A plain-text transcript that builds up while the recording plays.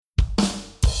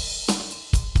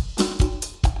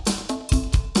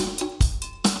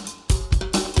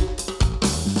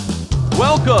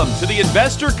Welcome to the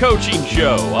Investor Coaching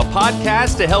Show, a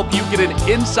podcast to help you get an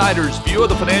insider's view of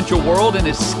the financial world and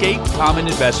escape common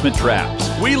investment traps.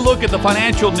 We look at the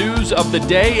financial news of the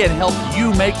day and help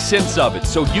you make sense of it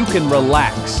so you can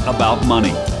relax about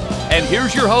money. And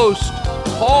here's your host,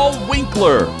 Paul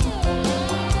Winkler.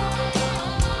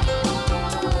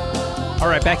 All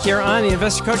right, back here on the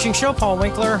Investor Coaching Show, Paul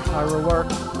Winkler, Ira Work.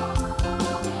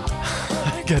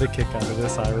 I got a kick out of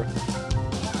this, Ira.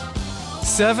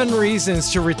 7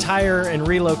 reasons to retire and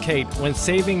relocate when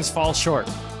savings fall short.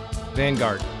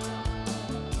 Vanguard.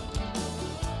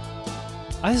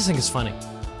 I just think it's funny.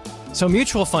 So a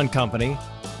mutual fund company,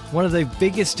 one of the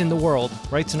biggest in the world,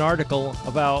 writes an article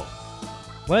about,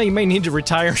 well, you may need to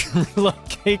retire and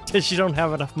relocate because you don't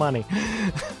have enough money.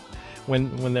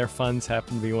 when their funds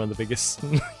happen to be one of the biggest,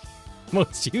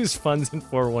 most used funds in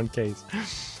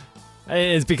 401ks.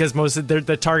 It's because most of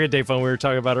the target date fund we were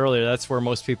talking about earlier, that's where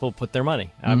most people put their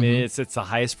money. I mean, it's the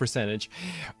highest percentage.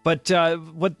 But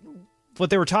what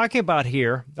they were talking about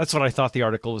here, that's what I thought the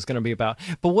article was going to be about.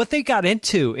 But what they got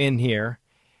into in here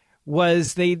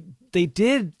was they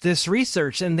did this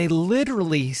research and they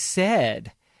literally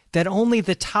said that only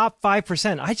the top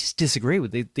 5%, I just disagree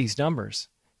with these numbers.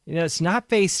 You know, it's not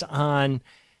based on,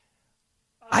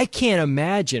 I can't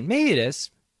imagine, maybe it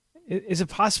is. Is it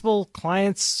possible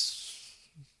clients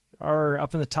are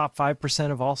up in the top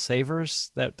 5% of all savers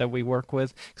that we work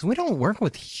with? Because we don't work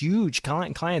with huge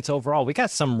clients overall. We got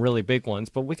some really big ones,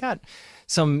 but we got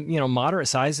some, moderate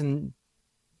size, and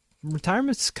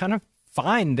retirement's kind of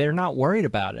fine. They're not worried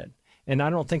about it. And I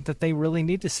don't think that they really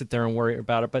need to sit there and worry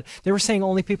about it. But they were saying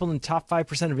only people in the top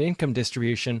 5% of income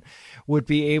distribution would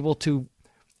be able to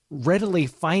readily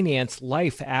finance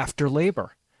life after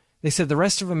labor. They said the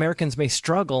rest of Americans may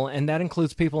struggle, and that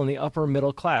includes people in the upper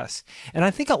middle class. And I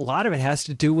think a lot of it has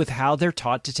to do with how they're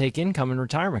taught to take income in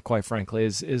retirement, quite frankly,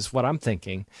 is what I'm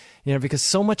thinking. Because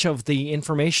so much of the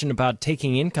information about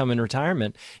taking income in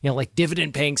retirement, like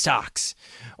dividend-paying stocks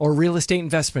or real estate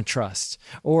investment trusts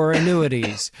or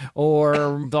annuities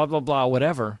or blah, blah, blah,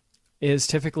 whatever, is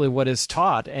typically what is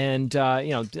taught. And,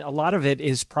 a lot of it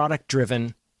is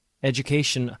product-driven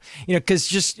education, because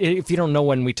just if you don't know,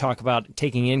 when we talk about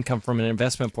taking income from an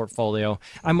investment portfolio,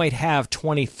 I might have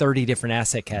 20, 30 different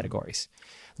asset categories.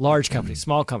 Large companies,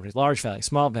 small companies, large value,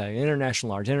 small value,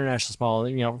 international large, international small,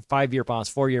 5-year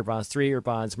bonds, 4-year bonds, 3-year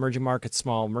bonds, emerging markets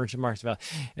small, emerging markets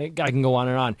value. I can go on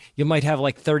and on. You might have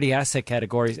like 30 asset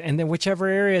categories, and then whichever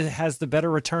area has the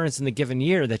better returns in the given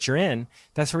year that you're in,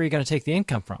 that's where you're going to take the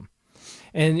income from.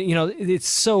 And, it's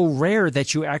so rare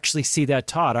that you actually see that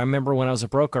taught. I remember when I was a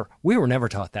broker, we were never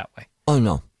taught that way. Oh,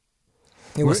 no.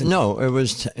 It wasn't. No, it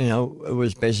was, it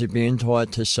was basically being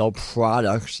taught to sell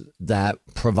products that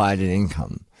provided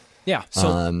income. Yeah.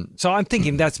 So I'm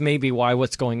thinking that's maybe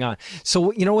what's going on.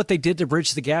 So, you know what they did to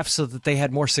bridge the gap so that they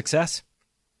had more success?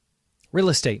 Real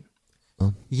estate.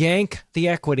 Yank the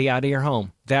equity out of your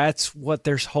home. That's what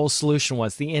their whole solution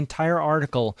was. The entire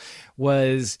article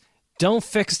was, don't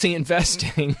fix the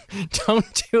investing.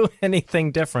 Don't do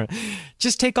anything different.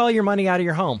 Just take all your money out of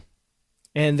your home.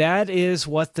 And that is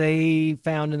what they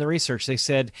found in the research. They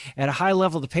said, at a high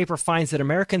level, the paper finds that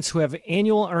Americans who have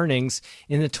annual earnings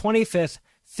in the 25th,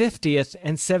 50th,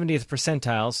 and 70th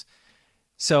percentiles.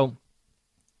 So,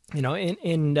 so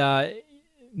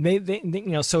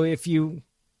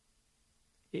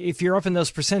if you're up in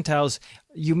those percentiles,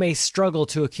 you may struggle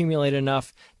to accumulate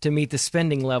enough to meet the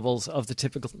spending levels of the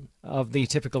typical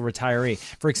retiree.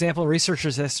 For example,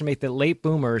 researchers estimate that late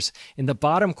boomers in the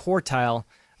bottom quartile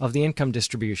of the income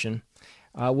distribution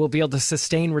will be able to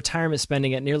sustain retirement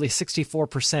spending at nearly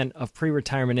 64% of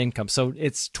pre-retirement income. So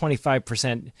it's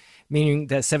 25%, meaning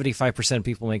that 75% of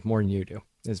people make more than you do,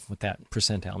 is what that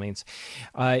percentile means.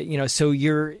 So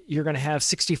you're going to have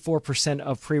 64%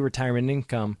 of pre-retirement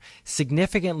income,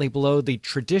 significantly below the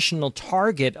traditional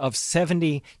target of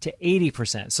 70 to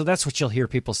 80%. So that's what you'll hear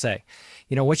people say.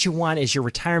 What you want is your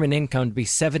retirement income to be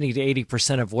 70 to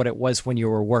 80% of what it was when you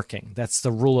were working. That's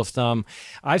the rule of thumb.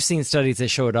 I've seen studies that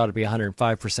show it ought to be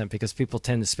 105% because people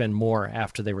tend to spend more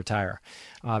after they retire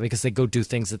because they go do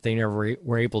things that they never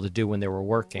were able to do when they were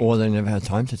working. Or they never had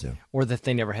time to do. Or that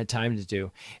they never had time to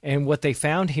do. And what they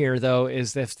found here, though,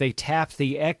 is that if they tap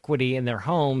the equity in their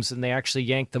homes and they actually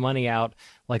yank the money out,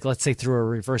 like let's say through a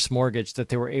reverse mortgage, that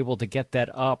they were able to get that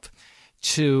up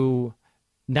to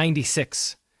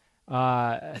 96.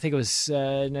 I think it was,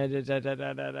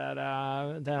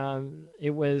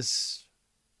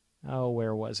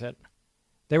 where was it?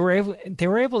 They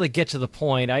were able to get to the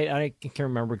point, I can't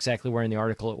remember exactly where in the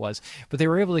article it was, but they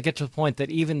were able to get to the point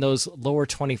that even those lower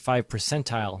 25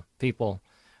 percentile people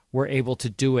were able to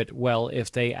do it well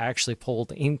if they actually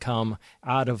pulled income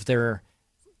out of their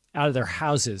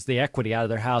houses, the equity out of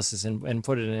their houses, and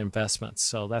put it in investments.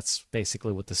 So that's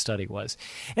basically what the study was.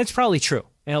 And it's probably true.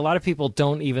 And a lot of people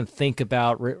don't even think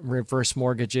about reverse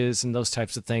mortgages and those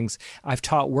types of things. I've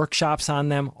taught workshops on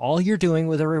them. All you're doing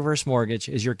with a reverse mortgage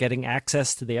is you're getting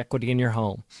access to the equity in your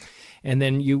home. And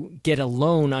then you get a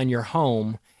loan on your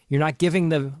home. You're not giving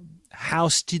the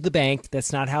house to the bank.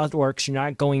 That's not how it works. You're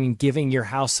not going and giving your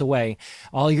house away.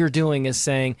 All you're doing is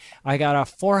saying, I got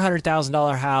a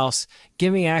 $400,000 house.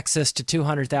 Give me access to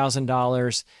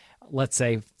 $200,000, let's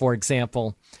say, for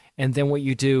example. And then what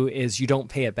you do is you don't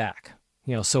pay it back.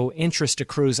 So interest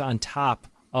accrues on top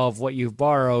of what you've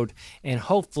borrowed, and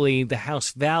hopefully the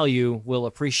house value will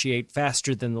appreciate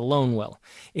faster than the loan will.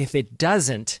 If it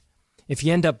doesn't, if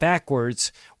you end up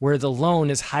backwards where the loan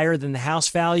is higher than the house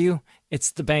value,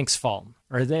 it's the bank's fault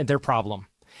or their problem.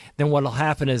 Then what will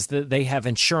happen is that they have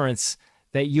insurance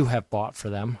that you have bought for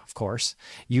them, of course.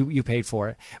 You paid for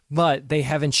it. But they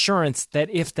have insurance that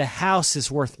if the house is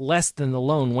worth less than the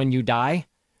loan when you die,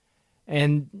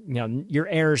 and your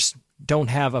heirs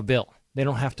don't have a bill, they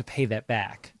don't have to pay that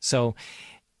back. So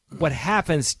what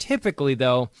happens typically,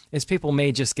 though, is people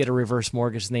may just get a reverse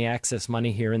mortgage and they access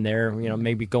money here and there,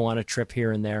 maybe go on a trip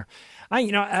here and there.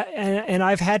 And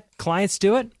I've had clients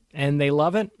do it and they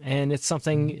love it, and it's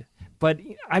something, but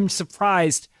I'm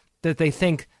surprised that they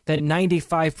think that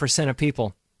 95% of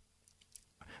people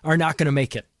are not going to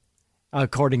make it,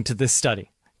 according to this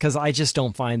study, because I just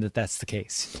don't find that that's the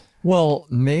case. Well,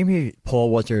 maybe,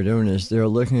 Paul, what they're doing is they're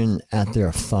looking at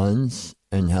their funds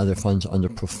and how their funds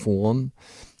underperform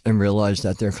and realize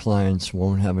that their clients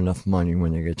won't have enough money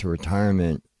when they get to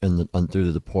retirement and due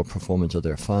to the poor performance of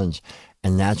their funds.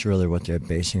 And that's really what they're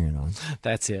basing it on.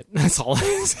 That's it. That's all it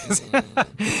is.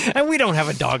 And we don't have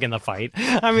a dog in the fight.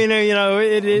 I mean,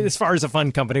 as far as a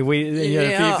fund company,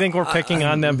 if you think we're picking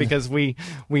on them because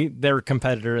they're a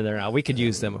competitor, they're not. We could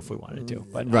use them if we wanted to.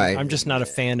 But right. I'm just not a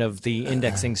fan of the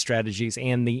indexing strategies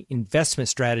and the investment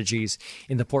strategies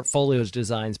in the portfolios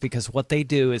designs, because what they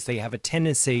do is they have a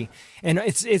tendency, and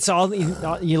it's all,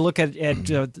 you look at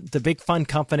the big fund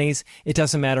companies, it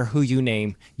doesn't matter who you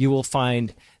name, you will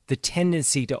find the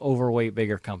tendency to overweight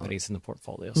bigger companies in the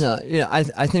portfolios.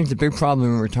 I think the big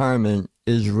problem in retirement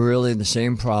is really the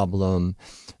same problem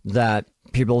that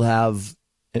people have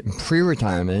in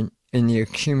pre-retirement in the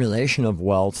accumulation of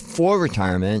wealth for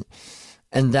retirement,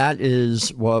 and that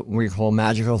is what we call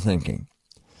magical thinking.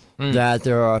 That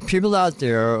there are people out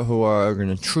there who are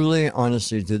going to truly,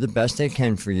 honestly do the best they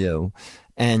can for you,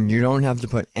 and you don't have to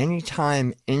put any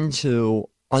time into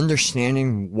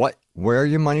understanding where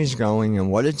your money's going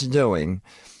and what it's doing,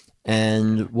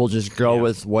 and we'll just go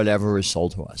with whatever is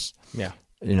sold to us. Yeah.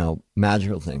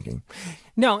 Magical thinking.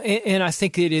 No, and I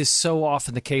think it is so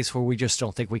often the case where we just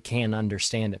don't think we can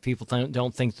understand it. People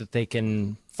don't think that they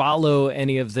can follow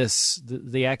any of this,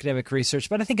 the academic research,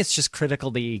 but I think it's just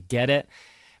critical that you get it,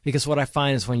 because what I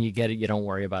find is when you get it, you don't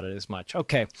worry about it as much.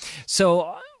 Okay,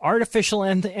 so artificial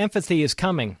empathy is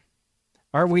coming.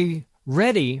 Are we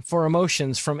ready for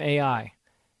emotions from AI?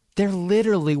 They're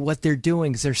literally, what they're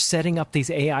doing is they're setting up these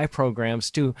AI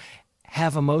programs to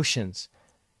have emotions.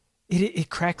 It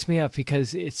cracks me up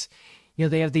because it's,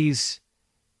 they have these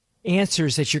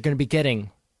answers that you're going to be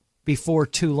getting before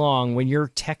too long. When you're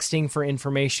texting for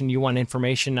information, you want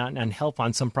information and help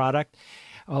on some product.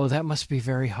 Oh, that must be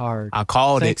very hard. I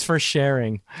called it. Thanks for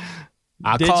sharing.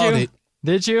 Did you?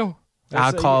 Did you?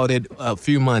 I called it a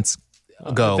few months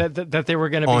ago. That they were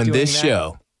going to be on doing this that?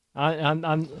 show.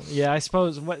 I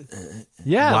suppose.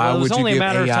 Yeah, why it was would only you a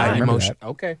matter give of AI time. emotion?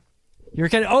 Okay. You're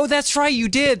kidding. Oh, that's right. You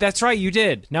did. That's right. You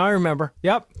did. Now I remember.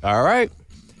 Yep. All right.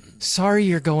 Sorry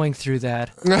you're going through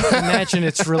that. I can imagine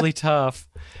it's really tough.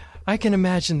 I can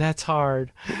imagine that's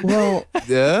hard. Well,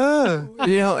 yeah.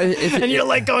 And you're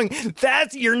like going,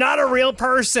 you're not a real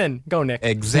person. Go, Nick.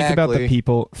 Exactly.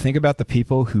 Think about the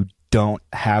people who don't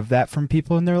have that from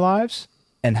people in their lives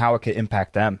and how it could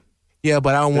impact them. Yeah,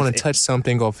 but I don't want to touch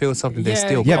something or feel something that's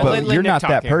still Yeah, cold. but you're not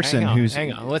that person who's...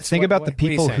 Hang on. Think about the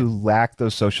people who lack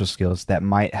those social skills, that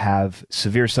might have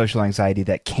severe social anxiety,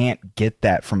 that can't get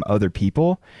that from other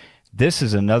people. This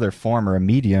is another form or a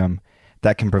medium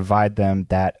that can provide them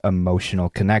that emotional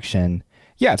connection.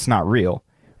 Yeah, it's not real,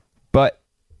 but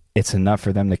it's enough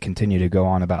for them to continue to go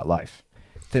on about life.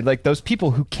 Like those people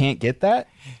who can't get that...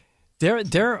 There are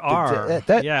there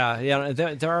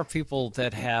are people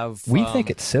that have. We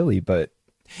think it's silly, but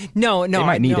no, they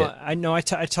might need it. I know. I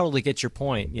totally get your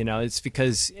point. It's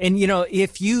because, and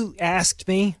if you asked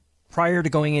me prior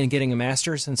to going in and getting a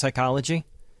master's in psychology,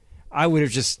 I would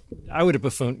have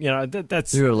buffooned. You know,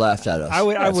 that's You would have laughed at us.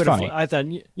 I thought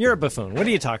you're a buffoon. What are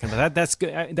you talking about? That's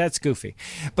goofy.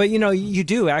 But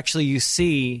you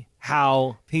see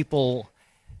how people,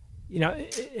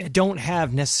 don't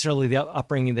have necessarily the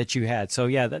upbringing that you had. So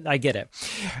yeah, I get it.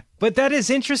 But that is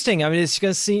interesting. I mean, it's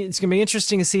going to be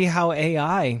interesting to see how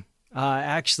AI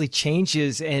actually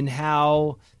changes, and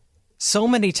how so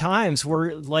many times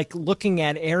we're like looking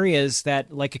at areas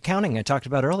that, like accounting I talked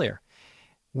about earlier,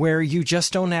 where you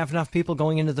just don't have enough people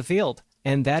going into the field.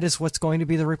 And that is what's going to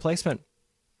be the replacement.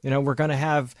 We're going to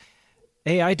have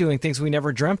AI doing things we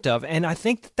never dreamt of. And I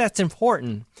think that's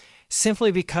important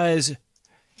simply because,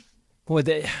 boy,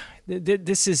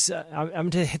 this is, I'm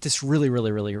going to hit this really,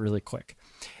 really, really, really quick.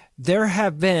 There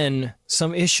have been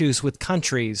some issues with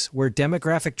countries where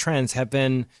demographic trends have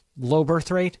been low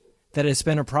birth rate, that has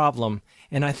been a problem.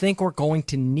 And I think we're going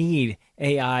to need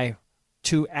AI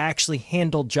to actually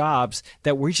handle jobs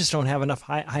that we just don't have enough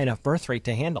high enough birth rate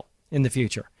to handle in the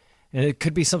future. And it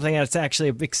could be something that's actually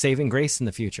a big saving grace in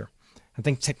the future. I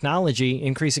think technology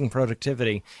increasing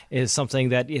productivity is something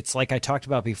that, it's like I talked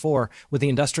about before with the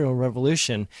Industrial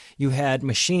Revolution. You had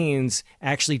machines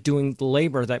actually doing the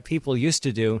labor that people used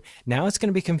to do. Now it's going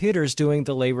to be computers doing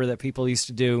the labor that people used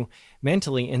to do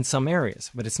mentally in some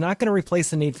areas. But it's not going to replace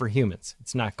the need for humans.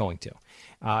 It's not going to.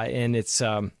 And it's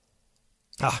a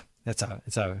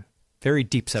very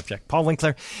deep subject. Paul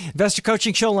Winkler, Investor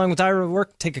Coaching Show, along with Ira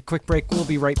Work. Take a quick break. We'll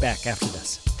be right back after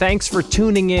this. Thanks for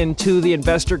tuning in to the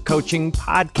Investor Coaching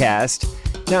Podcast.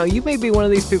 Now, you may be one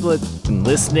of these people that's been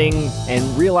listening and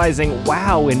realizing,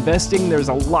 wow, investing, there's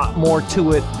a lot more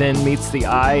to it than meets the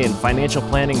eye, and financial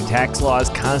planning, tax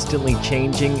laws constantly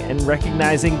changing, and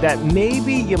recognizing that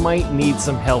maybe you might need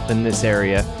some help in this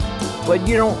area, but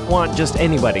you don't want just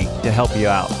anybody to help you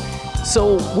out.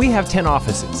 So we have 10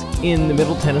 offices in the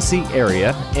Middle Tennessee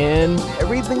area, and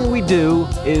everything that we do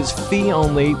is fee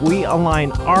only. We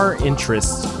align our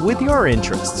interests with your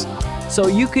interests. So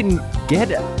you can get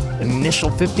an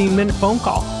initial 15-minute phone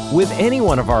call with any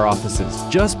one of our offices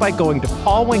just by going to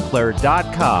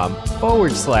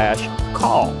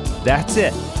paulwinkler.com/call. That's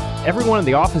it. Every one of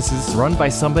the offices is run by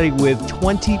somebody with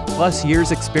 20 plus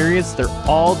years experience. They're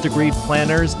all degreed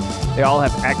planners. They all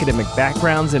have academic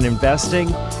backgrounds in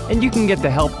investing, and you can get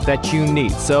the help that you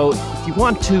need. So if you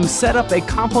want to set up a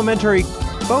complimentary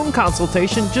phone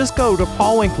consultation, just go to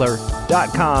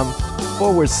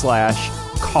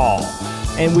paulwinkler.com/call.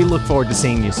 And we look forward to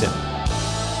seeing you soon.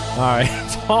 All right,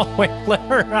 Paul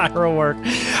Winkler, Ira Work.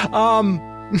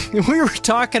 We were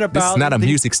talking about... This is not a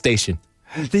music station.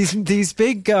 These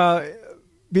big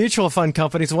mutual fund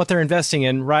companies, what they're investing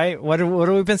in, right? What have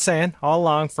we been saying all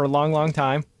along for a long, long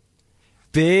time?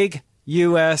 Big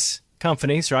U.S.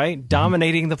 companies, right?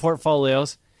 Dominating the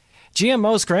portfolios.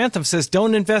 GMO's Grantham says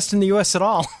don't invest in the U.S. at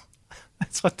all.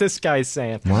 That's what this guy's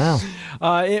saying. Wow.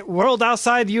 World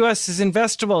outside the U.S. is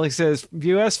investable. He says,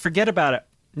 U.S., forget about it.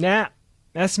 Nah.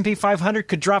 S&P 500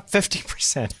 could drop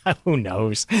 50%. Who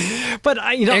knows? But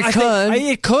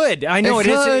it could. I know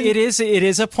it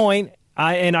is a point,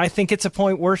 and I think it's a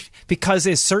point worth, because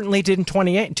it certainly did in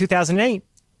 2008.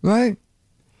 Right.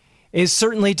 It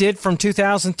certainly did from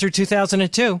 2000 through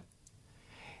 2002.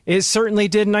 It certainly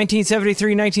did in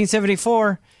 1973,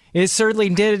 1974. It certainly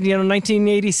did,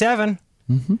 1987.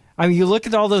 Mm-hmm. I mean, you look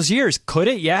at all those years. Could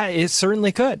it? Yeah, it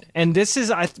certainly could. And this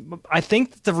is, I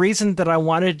think, the reason that I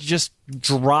wanted to just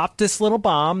drop this little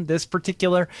bomb, this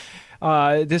particular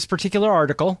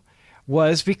article,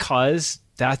 was because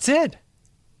that's it.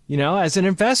 As an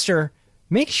investor,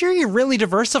 make sure you're really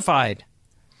diversified.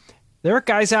 There are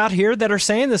guys out here that are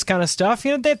saying this kind of stuff.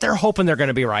 They're hoping they're going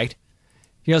to be right.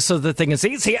 So that they can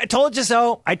say, "See, I told you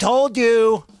so. I told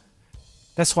you."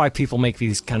 That's why people make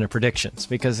these kind of predictions,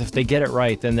 because if they get it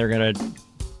right, then they're going to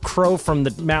crow from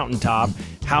the mountaintop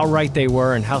how right they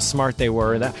were and how smart they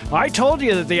were. That I told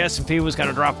you that the S&P was going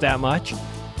to drop that much.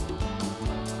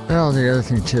 Well, the other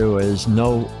thing, too, is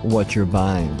know what you're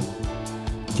buying.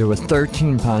 There were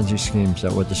 13 Ponzi schemes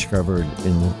that were discovered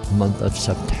in the month of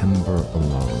September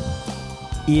alone.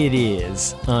 It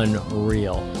is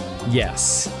unreal.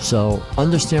 Yes. So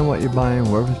understand what you're buying,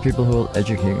 work with people who will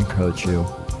educate and coach you,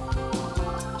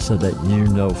 so that you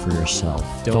know for yourself.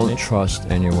 Don't trust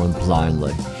anyone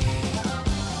blindly.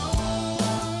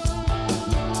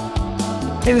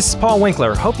 Hey, this is Paul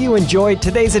Winkler. Hope you enjoyed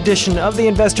today's edition of the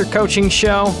Investor Coaching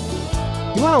Show.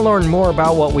 You want to learn more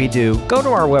about what we do, go to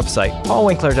our website,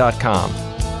 paulwinkler.com.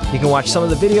 You can watch some of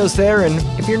the videos there, and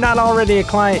if you're not already a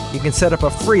client, you can set up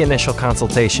a free initial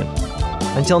consultation.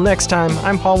 Until next time,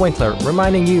 I'm Paul Winkler,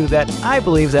 reminding you that I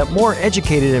believe that more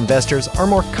educated investors are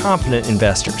more confident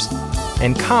investors.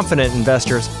 and confident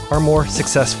investors are more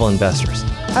successful investors.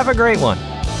 Have a great one.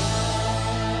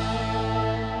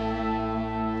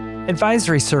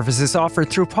 Advisory services offered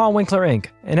through Paul Winkler, Inc.,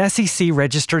 an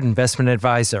SEC-registered investment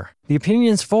advisor. The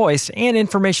opinions voiced and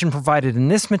information provided in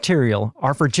this material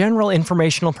are for general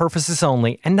informational purposes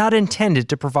only and not intended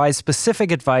to provide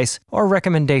specific advice or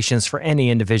recommendations for any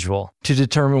individual. To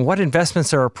determine what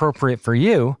investments are appropriate for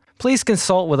you, please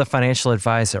consult with a financial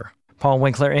advisor. Paul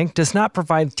Winkler, Inc. does not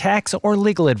provide tax or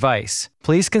legal advice.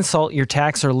 Please consult your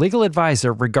tax or legal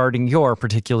advisor regarding your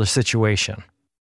particular situation.